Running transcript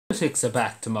politics are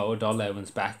back tomorrow. Dail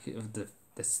back.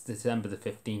 December the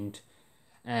 15th.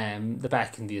 They're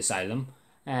back in the asylum.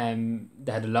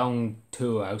 They had a long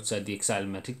tour outside the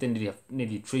asylum. I think they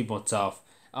nearly 3 months off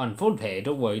on full pay.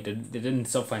 Don't worry, they didn't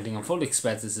suffer anything on full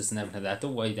expenses and everything like that.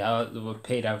 Don't worry, they were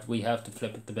paid out. We have to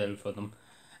flip the bill for them.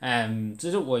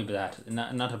 So don't worry about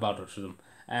that. Not a bother to them.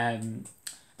 And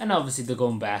obviously they're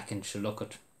going back and she'll look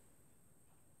at.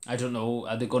 I don't know,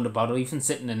 are they going to bother even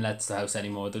sitting in Leicester House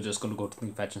anymore? They're just going to go to the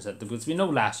convention centre. Because we know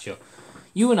last year,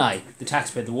 you and I, the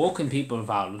taxpayer, the working people of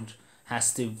Ireland,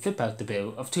 has to flip out the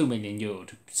bill of €2 million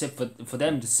for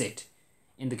them to sit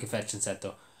in the convention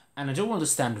centre. And I don't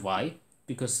understand why,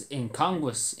 because in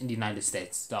Congress in the United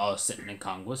States, they're all sitting in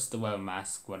Congress, they wear a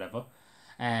mask, whatever.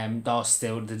 They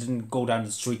didn't go down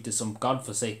the street to some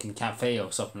godforsaken cafe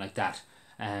or something like that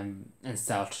and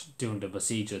start doing the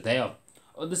procedure there.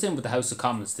 Or the same with the House of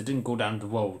Commons, they didn't go down the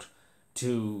road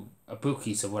to a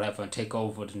bookies or whatever and take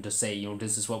over it and just say,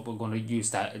 this is what we're going to use,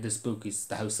 this bookies,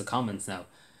 the House of Commons now.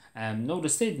 No, they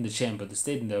stayed in the chamber, they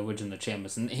stayed in the original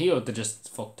chambers, and here they just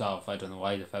fucked off. I don't know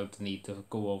why they felt the need to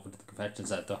go over to the convention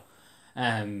centre.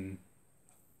 And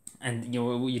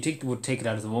you think they would take it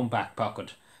out of their own back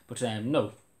pocket, but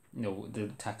no,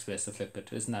 the taxpayers to flip it.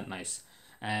 Isn't that nice?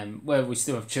 Well, we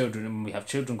still have children, and we have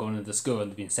children going into school and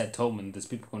they're being sent home, and there's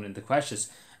people going into crashes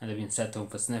and they're being sent home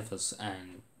for sniffers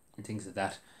and things like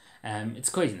that. It's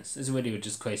craziness. It's really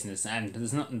just craziness, and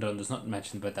there's nothing done. There's nothing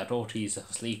mentioned about that. OTs are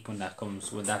asleep when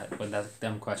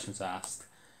them questions are asked.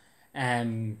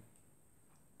 But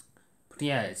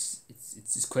yeah, it's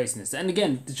just craziness. And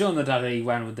again, the journal that I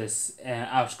ran with this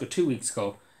article 2 weeks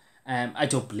ago, I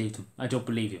don't believe them. I don't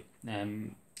believe you.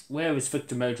 Where is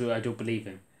Victor Meldrew? I don't believe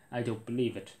him. I don't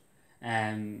believe it.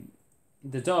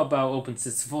 The doorbell opened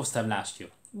since the first time last year.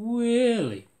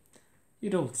 Really? You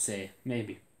don't say.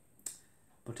 Maybe.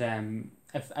 But I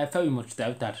very much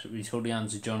doubt that, to be totally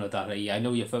honest with Jonah, that I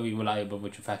know you're very reliable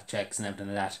with your fact checks and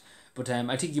everything like that. But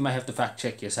I think you might have to fact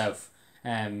check yourself.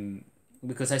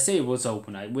 Because I say it was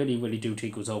open. I really, really do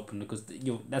think it was open, because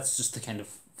that's just the kind of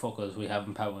fuckers we have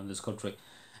in power in this country.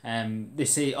 They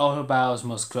say all bars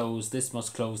must close, this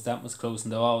must close, that must close,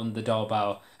 and they're all in the door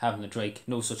bar having a drink.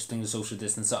 No such thing as social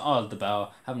distance. They're all at the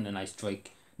bar having a nice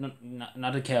drink.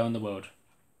 Not a care in the world.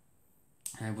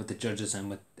 With the judges and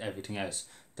with everything else,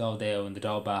 they're all there in the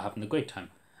door bar having a great time,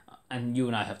 and you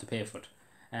and I have to pay for it.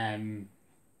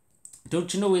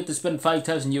 Don't you know we have to spend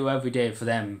 €5,000 every day for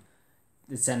them,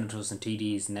 the senators and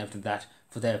TDs and everything that,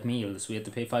 for their meals? We have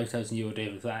to pay €5,000 a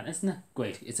day for that. Isn't that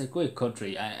great? It's a great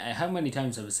country. I how many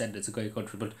times have I said it's a great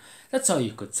country? But that's all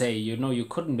you could say. You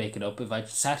couldn't make it up. If I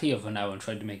sat here for an hour and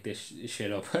tried to make this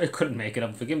shit up, I couldn't make it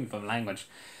up. Forgive me for my language.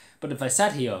 But if I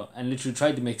sat here and literally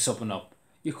tried to make something up,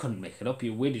 you couldn't make it up.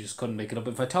 You really just couldn't make it up.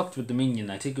 If I talked with the Minion,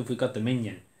 I think if we got the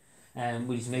Minion,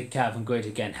 we'd make Calvin Great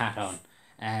Again hat on.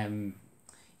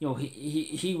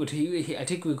 He would. I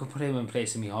think we could put him in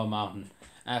place in Mihal Mountain.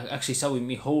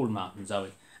 Mihal Mountain.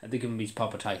 Sorry, I think him his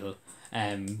proper title.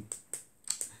 I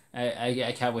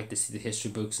can't wait to see the history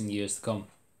books in years to come.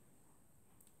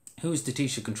 Who's the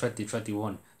Taoiseach in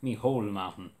 2021? Mihal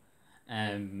Mountain.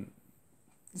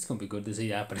 It's gonna be good to see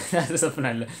that, but that's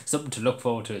something to look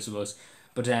forward to, I suppose.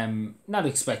 But not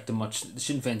expecting much.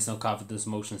 Sinn Féin's no confidence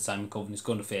motion. Simon Coveney's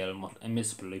going to fail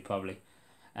miserably, probably.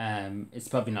 It's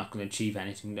probably not going to achieve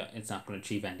anything. It's not going to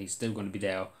achieve anything. It's still going to be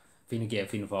there. Fianna Gael,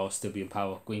 Fianna Fáil still be in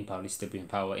power. Green Party still be in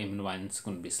power. Eamon Ryan's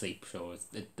going to be asleep, so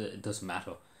it doesn't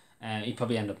matter. He'd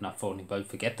probably end up not voting, but I'd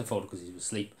forget to vote because he was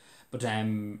asleep. But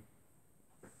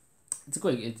it's a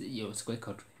great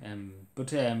country.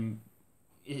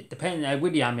 It depends. I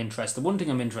really am interested. One thing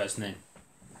I'm interested in,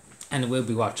 and I will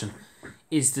be watching,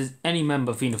 is that any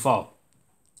member of Fianna Fáil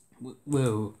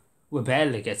will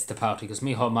rebel against the party, because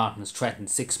Micheál Martin has threatened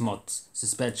 6 months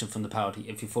suspension from the party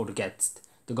if you vote against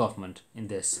the government in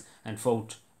this and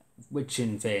vote with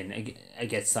Sinn Féin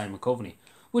against Simon Coveney,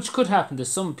 which could happen to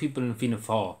some people in Fianna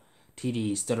Fáil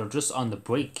TDs that are just on the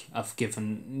brink of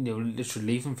literally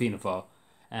leaving Fianna Fáil.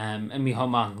 And Micheál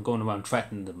Martin going around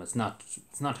threatening them. It's not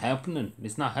helping.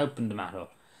 It's not helping the matter.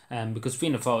 Because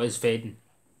Fianna Fáil is fading,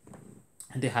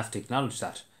 and they have to acknowledge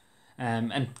that.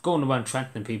 And going around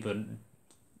threatening people,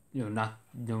 not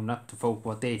to vote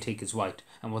what they think is right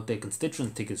and what their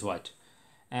constituents think is right.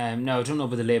 Now I don't know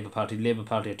about the Labour Party. The Labour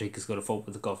Party, I think, is going to vote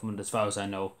with the government, as far as I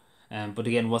know. But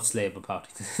again, what's Labour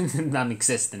Party?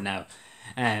 Non-existent now.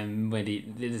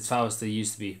 As far as they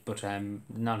used to be, but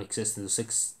non-existent. There's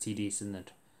 6 TDs in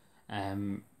it.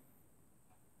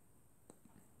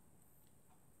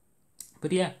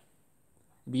 But yeah,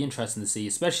 it'd be interesting to see,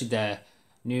 especially the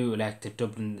new elected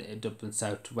Dublin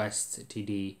South West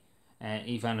TD,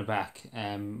 Ivana back.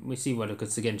 We see what,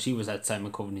 because again she was at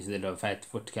Simon Coveney's little fat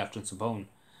foot Catherine Sabone.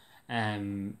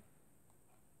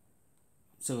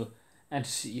 So, and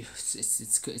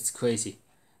it's crazy.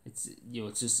 It's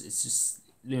just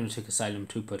lunatic asylum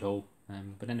 2.0.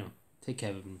 But anyway, take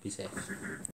care of everyone. Be safe.